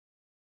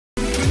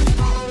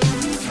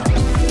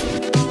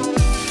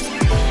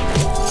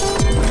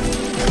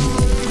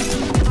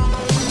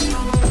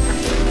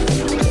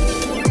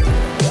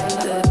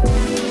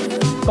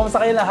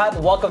kayong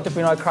lahat. Welcome to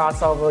Pinoy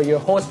Crossover. Your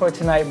host for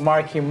tonight,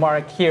 Mark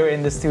here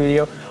in the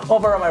studio.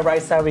 Over on my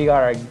right side, we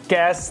got our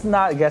guest,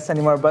 not guest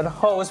anymore, but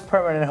host,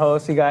 permanent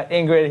host. We got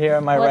Ingrid here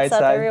on my right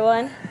side. What's up,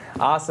 everyone?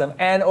 Awesome.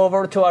 And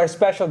over to our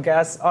special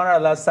guest on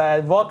our left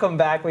side. Welcome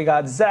back. We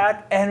got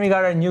Zach, and we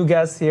got our new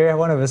guest here,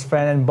 one of his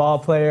friend and ball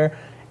player,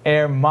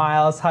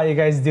 Miles. How you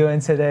guys doing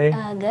today?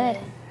 Good.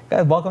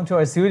 Guys, welcome to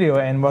our studio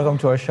and welcome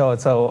to our show.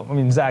 So, I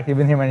mean, Zach, you've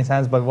been here many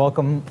times, but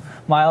welcome,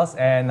 Miles.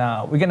 And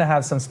we're going to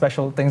have some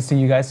special things to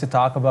you guys to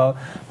talk about.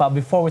 But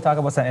before we talk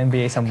about some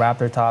NBA, some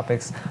Raptor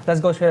topics,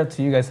 let's go straight up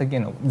to you guys. Like,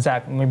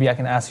 Zach, maybe I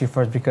can ask you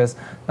first because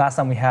last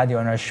time we had you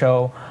on our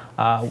show,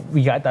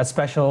 we got that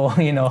special,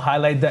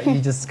 highlight that you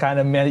just kind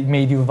of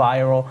made you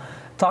viral.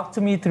 Talk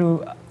to me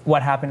through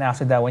what happened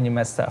after that when you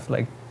met Steph.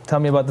 Like, tell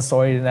me about the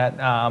story of that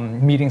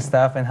meeting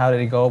Steph and how did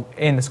it go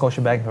in the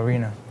Scotiabank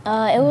Arena?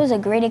 It was a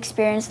great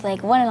experience,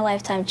 like one in a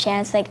lifetime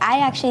chance. Like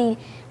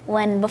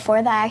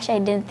before that, I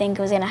didn't think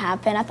it was gonna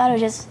happen. I thought it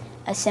was just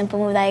a simple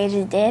move that I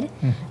just did.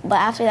 But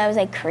after that, it was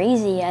like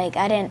crazy. Like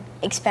I didn't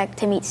expect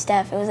to meet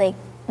Steph. It was like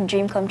a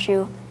dream come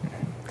true.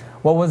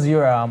 What was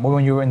your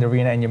when you were in the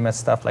arena and you met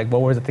Steph? Like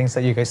what were the things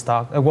that you guys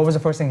talked? What was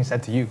the first thing he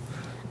said to you?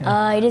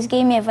 He just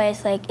gave me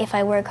advice. Like if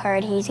I work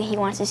hard, he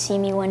wants to see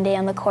me one day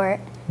on the court.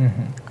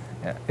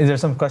 Yeah. Is there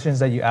some questions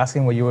that you asked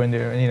him when you were in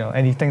there?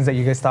 Any things that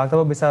you guys talked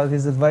about besides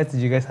his advice? Did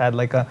you guys had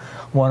like a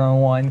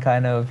one-on-one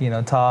kind of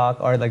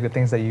talk, or like the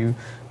things that you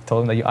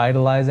told him that you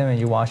idolize him and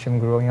you watched him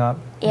growing up?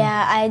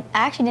 Yeah, I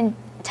actually didn't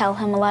tell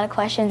him a lot of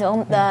questions.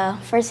 The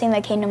first thing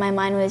that came to my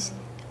mind was,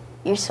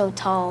 "You're so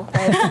tall."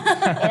 Like,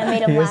 and it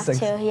made him laugh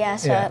too. Yeah,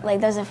 so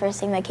like that was the first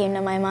thing that came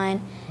to my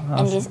mind.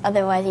 Awesome. And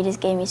otherwise, he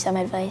just gave me some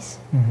advice.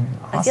 Awesome.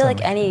 I feel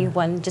like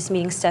anyone just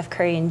meeting Steph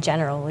Curry in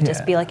general would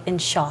just be like in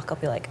shock. I'll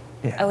be like,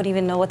 I wouldn't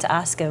even know what to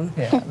ask him.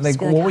 Yeah,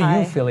 like what were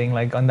you feeling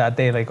like on that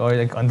day, like or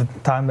like on the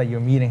time that you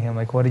were meeting him?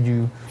 Like what did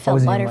you?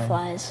 Felt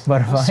butterflies.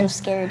 Butterflies. I was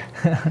so scared.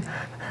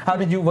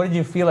 What did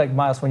you feel like,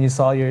 Miles, when you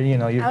saw your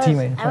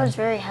teammate? I was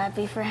very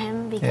happy for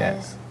him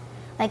because,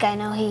 like, I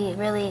know he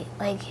really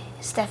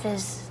Steph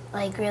is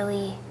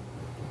really,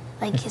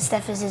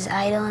 Steph is his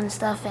idol and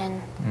stuff,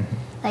 and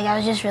like I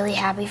was just really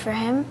happy for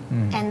him,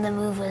 and the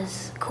move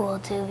was cool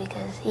too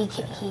because he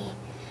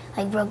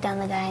broke down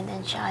the guy and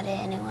then shot it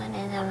and it went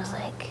in, and I was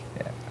like.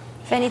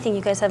 If anything,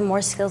 you guys have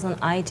more skills than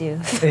I do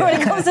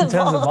when it comes to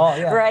ball,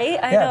 right?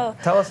 I know.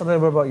 Tell us a little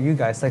bit about you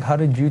guys. Like, how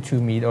did you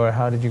two meet, or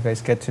how did you guys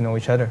get to know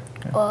each other?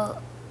 Well,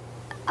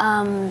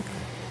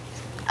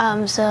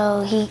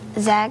 so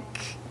Zach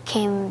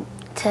came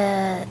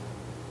to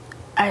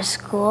our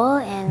school,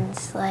 and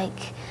I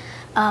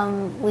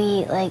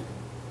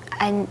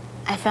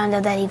found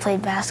out that he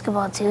played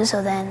basketball too.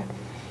 So then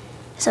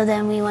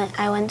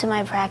I went to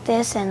my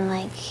practice,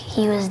 and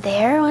he was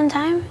there one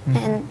time,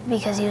 and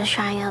because he was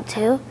trying out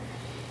too.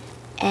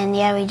 And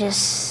yeah, we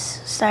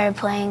just started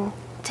playing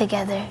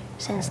together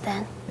since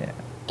then.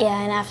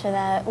 Yeah, and after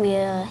that,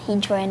 he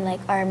joined my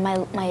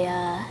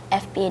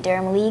FBA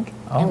Durham League,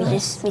 and we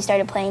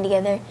started playing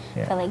together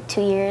for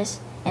 2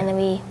 years, and then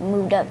we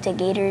moved up to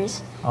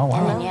Gators. Oh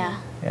wow! And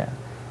then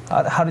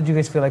How did you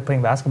guys feel like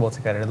playing basketball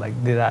together? Like,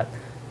 did that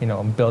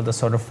build a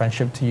sort of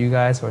friendship to you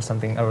guys, or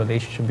something, a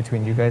relationship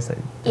between you guys?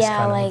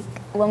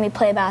 When we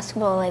play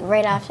basketball,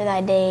 right after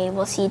that day,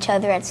 we'll see each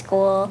other at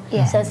school.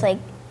 Yeah. So it's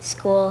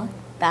school,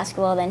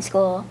 basketball, then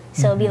school.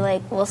 So it'll be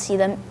we'll see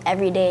them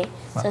every day.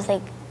 Wow. So it's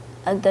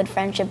a good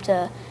friendship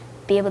to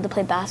be able to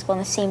play basketball on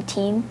the same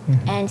team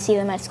and see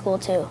them at school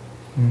too.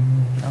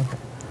 Okay.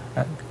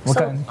 I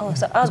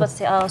was about to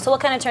say, so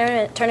what kind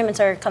of tournaments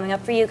are coming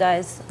up for you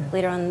guys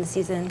later on in the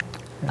season?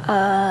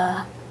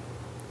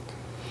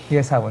 You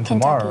guys have one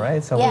tomorrow,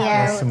 right? So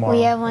tomorrow?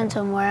 We have one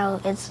tomorrow.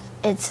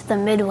 It's the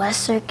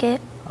Midwest circuit.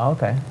 Oh,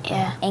 okay.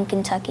 Yeah. In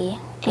Kentucky.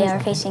 Yeah,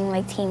 we're facing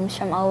teams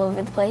from all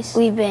over the place.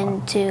 We've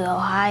been to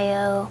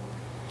Ohio,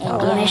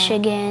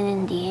 Michigan,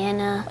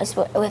 Indiana. It's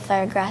with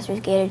our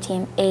grassroots Gator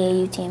team,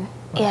 AAU team.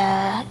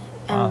 Yeah,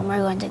 and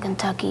we're going to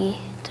Kentucky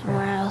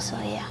tomorrow, so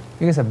yeah.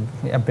 You guys have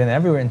been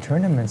everywhere in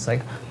tournaments.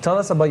 Tell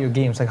us about your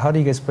games. How do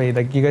you guys play?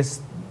 You guys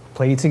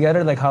play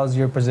together? How's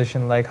your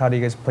position? How do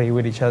you guys play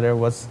with each other? Do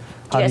you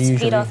guys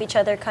feed off each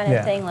other kind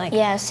of thing?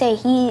 Yeah, say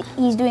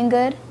he's doing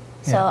good.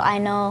 So I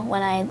know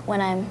when I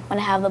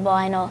have the ball,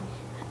 I know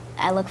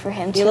I look for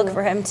him too. You look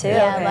for him too?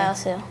 Yeah, but I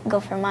also go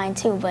for mine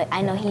too. But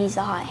I know he's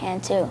a hot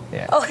hand too.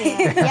 Yeah. Oh,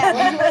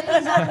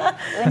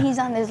 when he's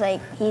on, there's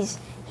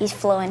he's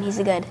flowing. He's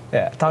good.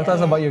 Yeah. Talk to us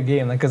about your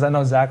game, because I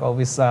know Zach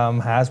always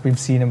has. We've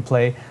seen him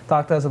play.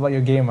 Talk to us about your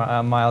game,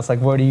 Miles.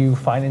 Where do you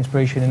find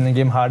inspiration in the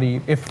game?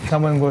 If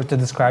someone were to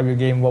describe your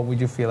game, what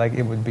would you feel like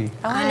it would be?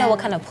 I want to know what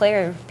kind of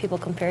player people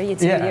compare you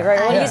to. Right?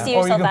 What do you see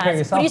yourself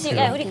as? Who do you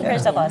compare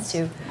yourself as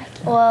to?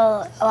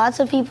 Well, lots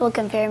of people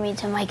compare me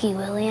to Mikey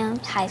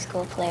Williams, high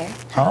school player.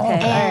 Oh, okay.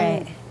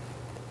 And, all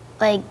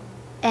right.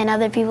 And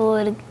other people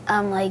would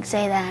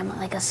say that I'm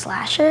a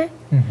slasher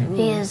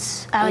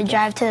because I would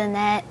drive to the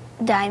net,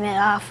 dime it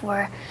off,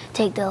 or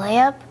take the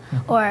layup,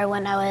 or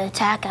when I would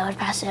attack, I would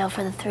pass it out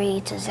for the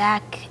three to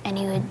Zach, and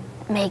he would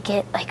make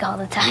it all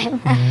the time.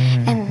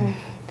 And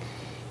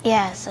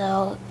Yeah,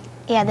 so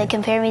yeah, they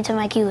compare me to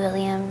Mikey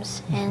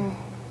Williams, and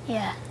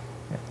yeah.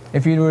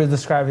 If you were to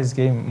describe his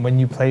game when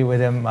you play with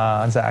him,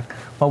 Zach,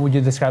 what would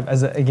you describe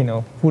as a, you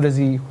know, who does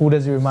he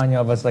remind you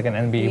of as like an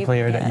NBA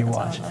player that you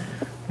watch?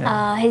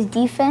 His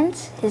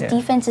defense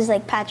is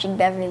like Patrick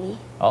Beverly.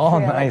 Oh,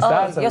 nice.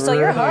 That's a so really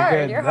you're hard.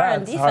 good. You're hard on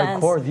That's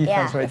defense. hardcore defense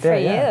Yeah, right for there.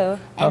 you. Yeah.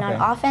 And Okay.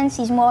 on offense,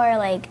 he's more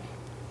like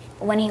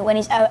when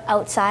he's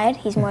outside,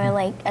 he's more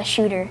like a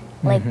shooter.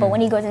 Like, but when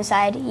he goes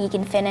inside, he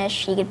can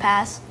finish, he can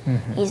pass.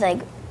 He's like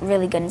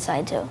really good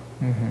inside too.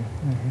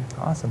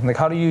 Awesome. Like,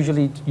 how do you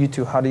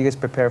two, how do you guys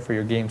prepare for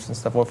your games and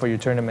stuff, or for your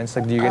tournaments?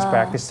 Like, do you guys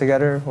practice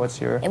together? What's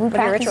your? And we What are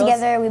your practice rituals?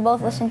 together. We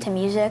both listen to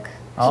music.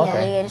 Oh, So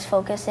okay. we just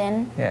focus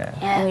in. Yeah.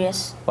 And we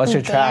just What's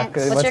your track?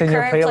 dance. What's in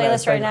your your current playlist?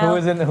 playlist right Like, now?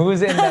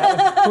 who's in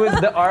that?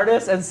 Who's the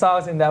artists and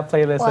songs in that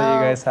playlist that you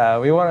Well, guys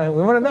have? We wanna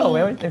know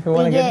if we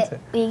wanna get into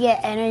it. We get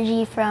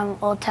energy from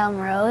Old Town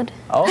Road.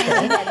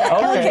 Okay.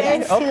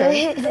 Okay.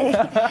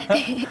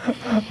 Okay.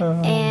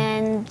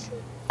 And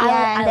I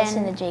yeah, and listen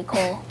to then J.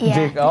 Cole. yeah.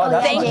 Jake, oh,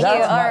 that's thank my, you.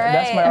 that's All my,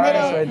 that's my right.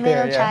 artist right there.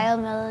 Middle Yeah.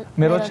 Child,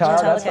 Middle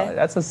Child. okay.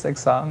 That's a sick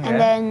song. And Yeah.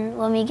 then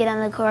when we get on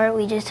the court,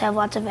 we just have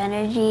lots of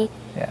energy.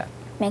 Yeah.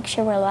 Make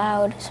sure we're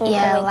loud so we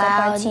Yeah, can wake up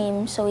our loud.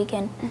 team so we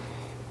can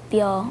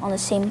be all on the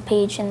same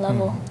page and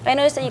level. I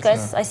noticed that you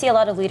guys, I see a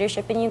lot of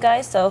leadership in you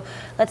guys. So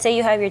let's say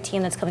you have your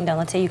team that's coming down.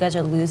 Let's say you guys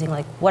are losing.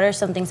 Like, what are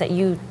some things that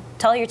you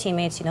tell your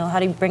teammates, you know, how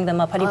do you bring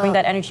them up? How do you bring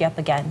that energy up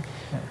again?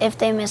 If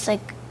they miss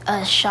like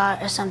a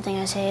shot or something,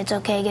 I say it's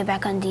okay, get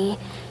back on D.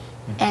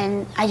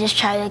 And I just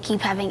try to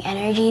keep having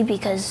energy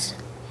because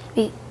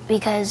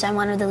I'm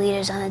one of the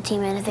leaders on the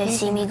team, and if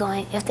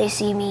they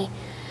see me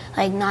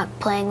like not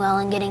playing well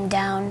and getting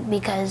down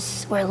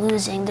because we're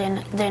losing,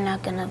 they're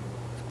not gonna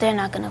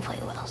play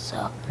well.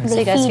 So So They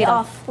you guys feed feed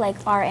off like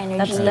our energy.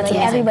 That's like amazing.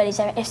 everybody's.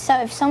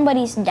 If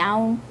somebody's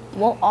down,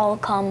 we'll all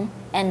come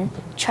and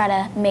try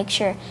to make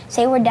sure.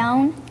 Say we're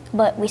down,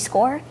 but we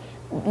score.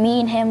 Me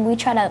and him, we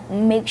try to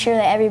make sure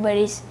that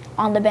everybody's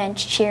on the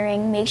bench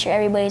cheering. Make sure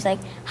everybody's like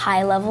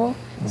high level,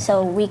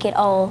 so we could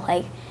all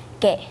like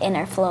get in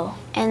our flow.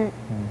 and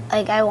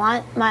like I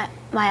want my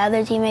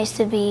other teammates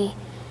to be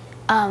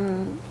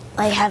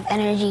like have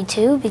energy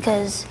too,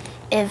 because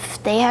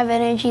if they have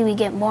energy, we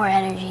get more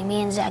energy.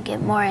 Me and Zach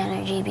get more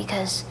energy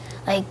because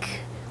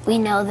like we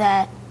know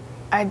that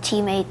our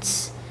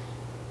teammates,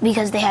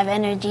 because they have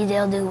energy,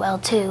 they'll do well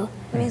too.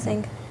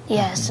 Amazing.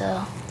 Yeah,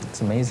 so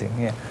It's amazing,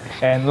 yeah.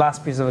 And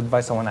last piece of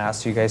advice I want to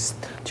ask you guys,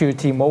 to your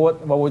team,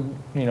 what would,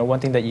 you know, one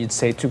thing that you'd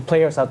say to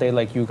players out there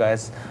like you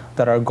guys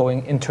that are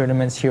going in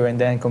tournaments here and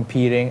then,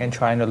 competing and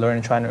trying to learn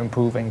and trying to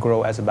improve and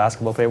grow as a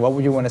basketball player? What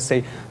would you want to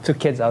say to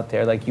kids out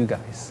there like you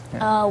guys?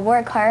 Yeah.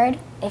 Work hard.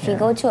 If you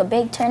go to a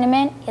big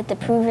tournament, you have to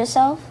prove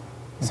yourself,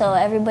 so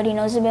everybody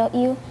knows about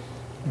you.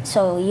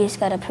 So you just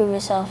gotta prove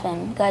yourself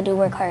and gotta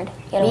work hard.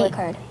 You gotta work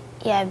hard.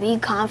 yeah, be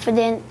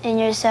confident in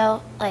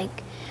yourself. Like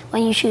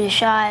when you shoot a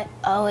shot,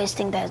 always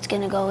think that it's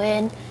gonna go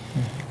in.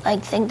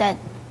 Like think that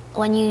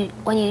when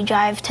you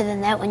drive to the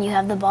net, when you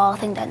have the ball,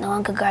 think that no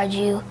one could guard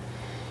you,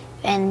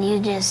 and you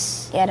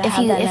just Yeah, to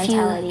have that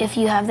mentality. if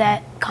you have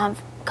that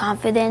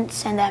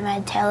confidence and that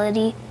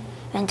mentality,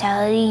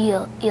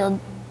 you'll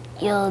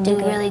do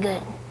good. really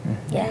good.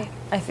 Yeah.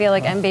 I feel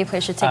like NBA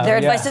players should take their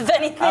advice, if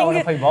anything. I want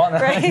to play ball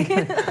now. Right?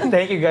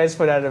 Thank you guys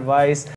for that advice.